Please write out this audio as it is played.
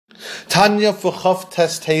Tanya for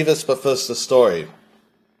Tes Teves, but first the story.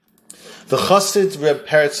 The Chassid Reb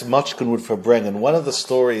Peretz Machkin would verbring, and one of the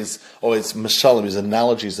stories, or his mashalim, his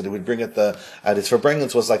analogies that he would bring at his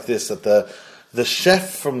verbringings was like this: that the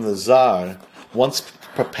chef from the Czars once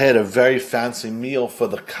prepared a very fancy meal for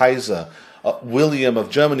the Kaiser William of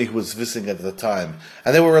Germany, who was visiting at the time,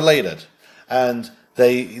 and they were related, and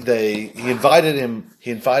he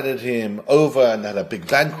invited him over and had a big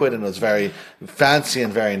banquet, and it was very fancy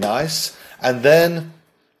and very nice. And then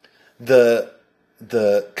the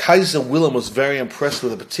Kaiser Wilhelm was very impressed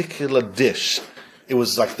with a particular dish. It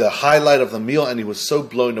was like the highlight of the meal, and he was so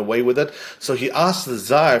blown away with it. So he asked the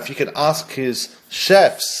Tsar if he could ask his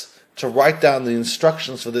chefs to write down the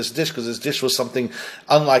instructions for this dish, because this dish was something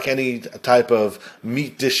unlike any type of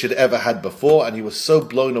meat dish he'd ever had before, and he was so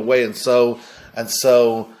blown away and so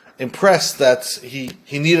impressed that he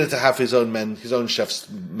needed to have his own chefs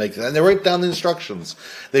make it. And they wrote down the instructions.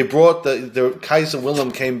 They brought the Kaiser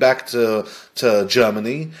Wilhelm came back to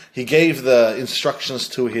Germany. He gave the instructions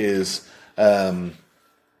to his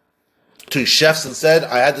chefs and said,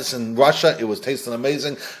 "I had this in Russia. It was tasting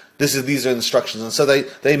amazing. These are instructions." And so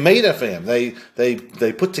they made it for him. They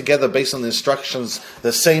put together, based on the instructions,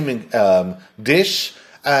 the same dish,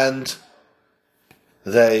 and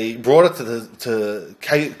they brought it to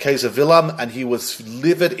Kaiser Wilhelm, and he was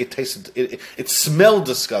livid. It smelled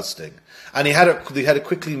disgusting, and he had to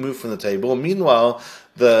quickly move from the table. And meanwhile,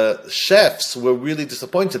 the chefs were really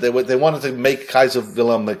disappointed. They wanted to make Kaiser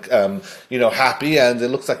Wilhelm happy, and it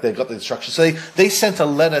looks like they got the instructions. So they sent a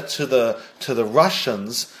letter to the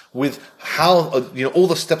Russians with how all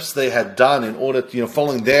the steps they had done in order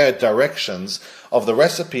following their directions of the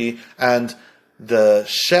recipe. And the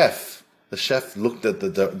chef looked at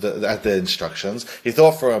the instructions. He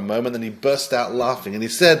thought for a moment, then he burst out laughing, and he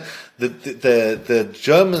said that the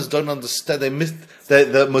Germans don't understand. They missed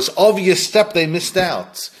the most obvious step. They missed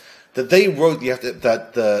out, that they wrote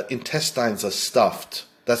that the intestines are stuffed.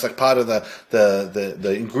 That's like part of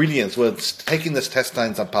the ingredients. We're taking the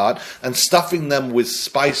intestines apart and stuffing them with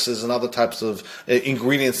spices and other types of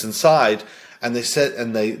ingredients inside. And they said,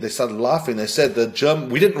 and they started laughing. They said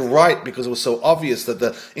we didn't write because it was so obvious that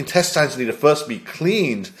the intestines need to first be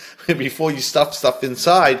cleaned before you stuff stuff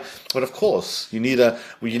inside. But of course, you need to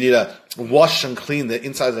wash and clean the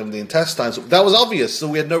insides of the intestines. That was obvious, so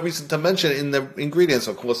we had no reason to mention it in the ingredients.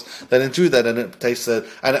 Of course, they didn't do that, and it tasted,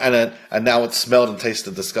 and now it smelled and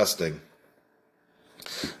tasted disgusting.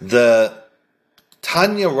 The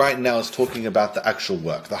Tanya right now is talking about the actual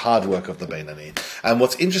work, the hard work of the Beinani. And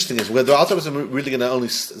what's interesting is the Alter is really going to only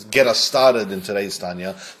get us started in today's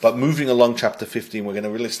Tanya, but moving along chapter 15, we're going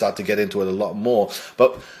to really start to get into it a lot more.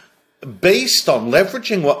 But based on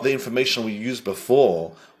leveraging what the information we used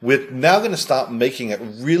before, we're now going to start making it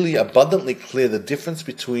really abundantly clear the difference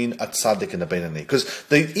between a tzaddik and a Beinani. Because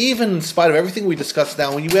even in spite of everything we discussed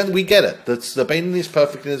now, we get it. The Beinani is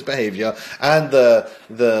perfect in his behavior, and the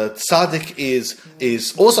tzaddik is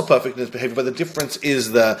also perfect in his behavior, but the difference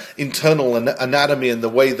is the internal anatomy and the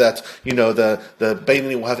way that, the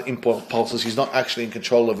Beinani will have impulses. He's not actually in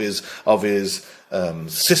control of his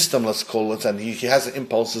system, let's call it, and he has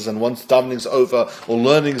impulses, and once davening's over, or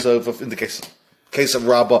learning's over, in the case of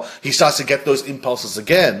Rabbah, he starts to get those impulses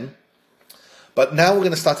again. But now we're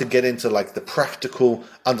going to start to get into like the practical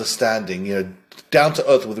understanding, down to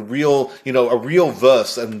earth with a real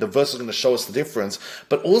verse, and the verse is going to show us the difference.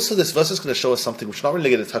 But also this verse is going to show us something which we're not really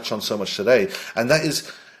going to touch on so much today, and that is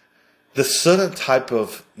the certain type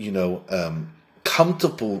of,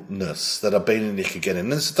 comfortableness that a Beinani could get in.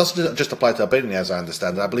 And this doesn't just apply to a Beinani, as I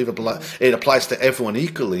understand it. I believe it applies to everyone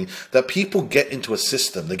equally, that people get into a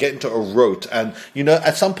system, they get into a rote, and,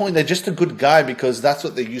 at some point they're just a good guy because that's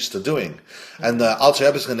what they're used to doing. And the Alter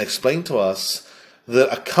Rebbe is going to explain to us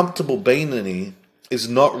that a comfortable Beinani is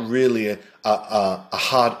not really a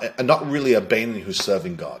Beinani who's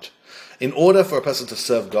serving God. In order for a person to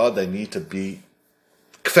serve God, they need to be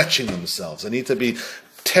fetching themselves. They need to be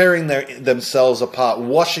tearing themselves apart,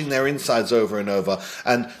 washing their insides over and over.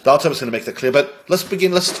 And the Alter Rebbe is going to make that clear. But let's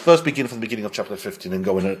first begin from the beginning of chapter 15 and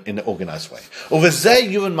go in an organized way.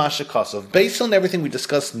 Based on everything we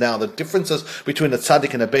discussed now, the differences between a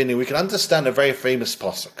tzaddik and a Beinani, we can understand a very famous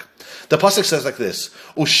pasuk. The pasuk says like this: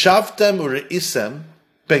 Ushavtem ureisem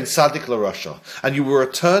ben tzaddik l'rasha, and you will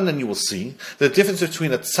return and you will see the difference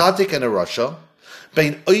between a tzaddik and a rasha.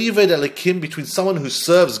 Between someone who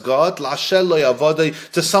serves God,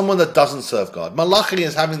 to someone that doesn't serve God. Malachi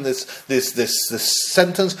is having this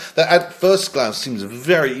sentence that at first glance seems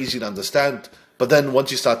very easy to understand, but then once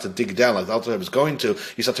you start to dig down, like the Alter Rebbe is going to,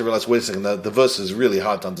 you start to realize, wait a second, the verse is really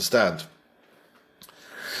hard to understand.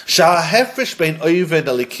 שההפרש בין עובד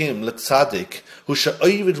הליקים לצדיק הוא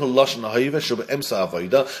שעובד הוא לשון ההווה שהוא באמצע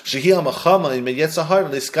העבודה שהיא המלחמה עם יצר הרע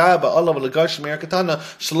להזכר בעולם ולגרש מעיר קטנה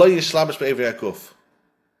שלא ישלבש באיברי הגוף.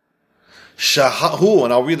 שהוא,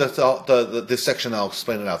 and I'll read this section, I'll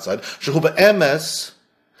explain it outside, שהוא באמס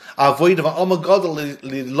העבודה והעלמא גדול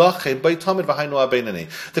להילחם בי תמיד והיינו הבינוני.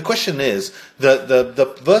 The question is,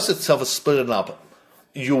 the verse itself is split up.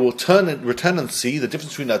 You will return and see the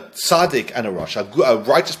difference between a tzaddik and a rasha, a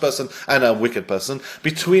righteous person and a wicked person,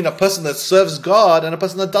 between a person that serves God and a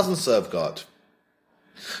person that doesn't serve God.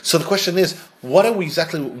 So the question is, what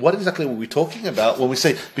exactly are we talking about when we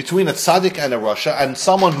say between a tzaddik and a rasha and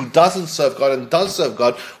someone who doesn't serve God and does serve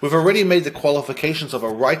God? We've already made the qualifications of a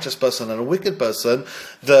righteous person and a wicked person.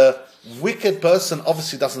 The wicked person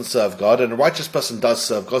obviously doesn't serve God, and a righteous person does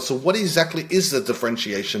serve God. So what exactly is the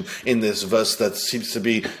differentiation in this verse that seems to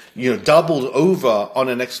be, doubled over on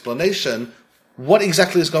an explanation? What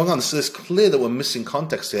exactly is going on? So it's clear that we're missing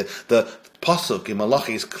context here. The pasuk in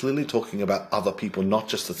Malachi is clearly talking about other people, not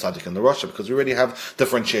just the tzaddik and the rasha, because we already have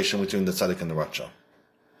differentiation between the tzaddik and the rasha.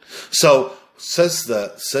 So says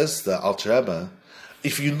the Alter Rebbe,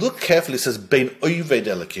 if you look carefully, it says bein oved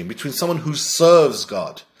elikim, between someone who serves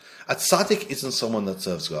God. A tzaddik isn't someone that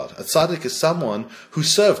serves God. A tzaddik is someone who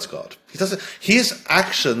serves God. His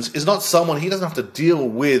actions is not someone, he doesn't have to deal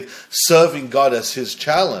with serving God as his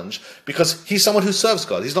challenge, because he's someone who serves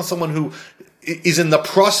God. He's not someone who is in the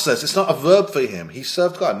process. It's not a verb for him. He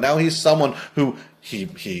served God. Now he's someone who he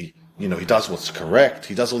does what's correct.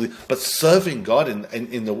 He does but serving God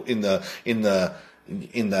in the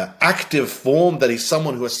active form that he's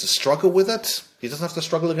someone who has to struggle with it. He doesn't have to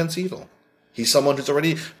struggle against evil. He's someone who's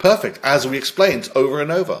already perfect, as we explained over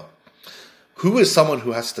and over. Who is someone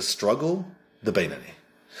who has to struggle? The Beinani.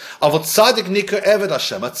 Avot tzaddik nikra eved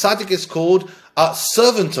Hashem. A tzaddik is called a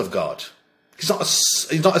servant of God. It's not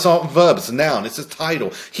a verb, it's a noun, it's a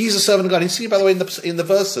title. He's a servant of God. You see, by the way, in the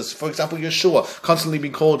verses, for example, Yeshua constantly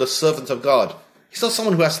being called a servant of God. He's not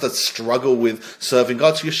someone who has to struggle with serving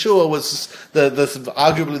God. So Yeshua was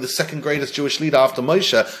arguably the second greatest Jewish leader after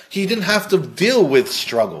Moshe. He didn't have to deal with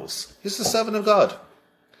struggles. He's the servant of God.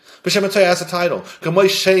 B'Shem HaTorah has a title.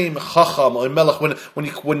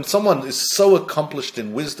 When someone is so accomplished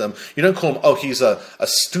in wisdom, you don't call him, he's a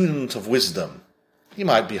student of wisdom. He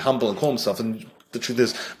might be humble and call himself, and the truth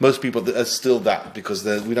is, most people are still that, because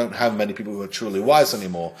we don't have many people who are truly wise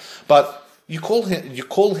anymore. But you call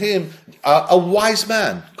him a wise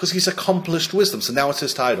man, because he's accomplished wisdom, so now it's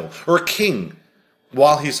his title. Or a king.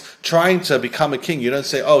 While he's trying to become a king, you don't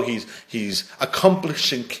say, he's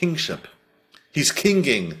accomplishing kingship. He's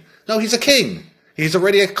kinging. No, he's a king. He's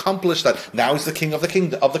already accomplished that. Now he's the king of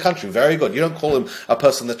the country. Very good. You don't call him a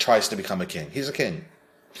person that tries to become a king. He's a king.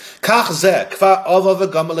 So the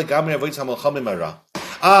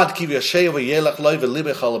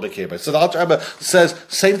Alter Rebbe says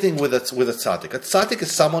same thing with a tzaddik. A tzaddik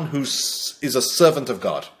is someone who is a servant of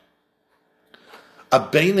God. A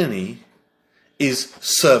Beinani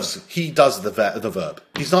serves. He does the verb.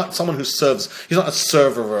 He's not someone who serves. He's not a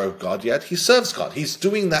server of God yet. He serves God. He's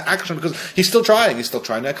doing the action because he's still trying. He's still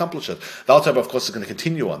trying to accomplish it. The Alter Rebbe, of course, is going to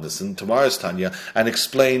continue on this in tomorrow's Tanya and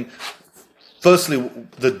explain. Firstly,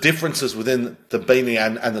 the differences within the Beinani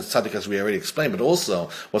and the Tzaddik, as we already explained, but also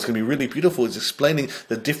what's going to be really beautiful is explaining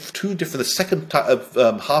the second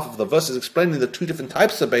half of the verse is explaining the two different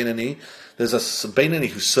types of Beinani. There's a Beinani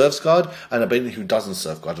who serves God and a Beinani who doesn't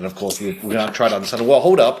serve God. And of course, we're going to try to understand, well,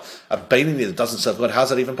 hold up, a Beinani that doesn't serve God,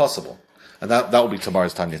 how's that even possible? And that will be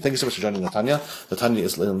tomorrow's Tanya. Thank you so much for joining the Tanya. The Tanya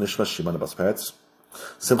is Leil Nishma Shimon Abbas Peretz.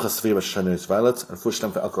 Simcha Tzvi B'Shani Yisraelit, and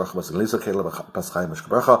Fushtem for Elkorach Bas Elisa Kela B'Paschai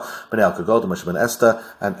Meshkabercha, B'nei Al Kagol, Moshe Ben Esther,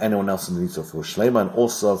 and anyone else in the needs of Shlema, and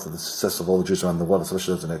also for the success of all the Jews around the world,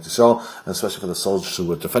 especially those in Eretz Yisrael, and especially for the soldiers who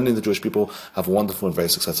were defending the Jewish people. Have a wonderful and very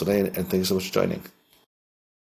successful day, and thank you so much for joining.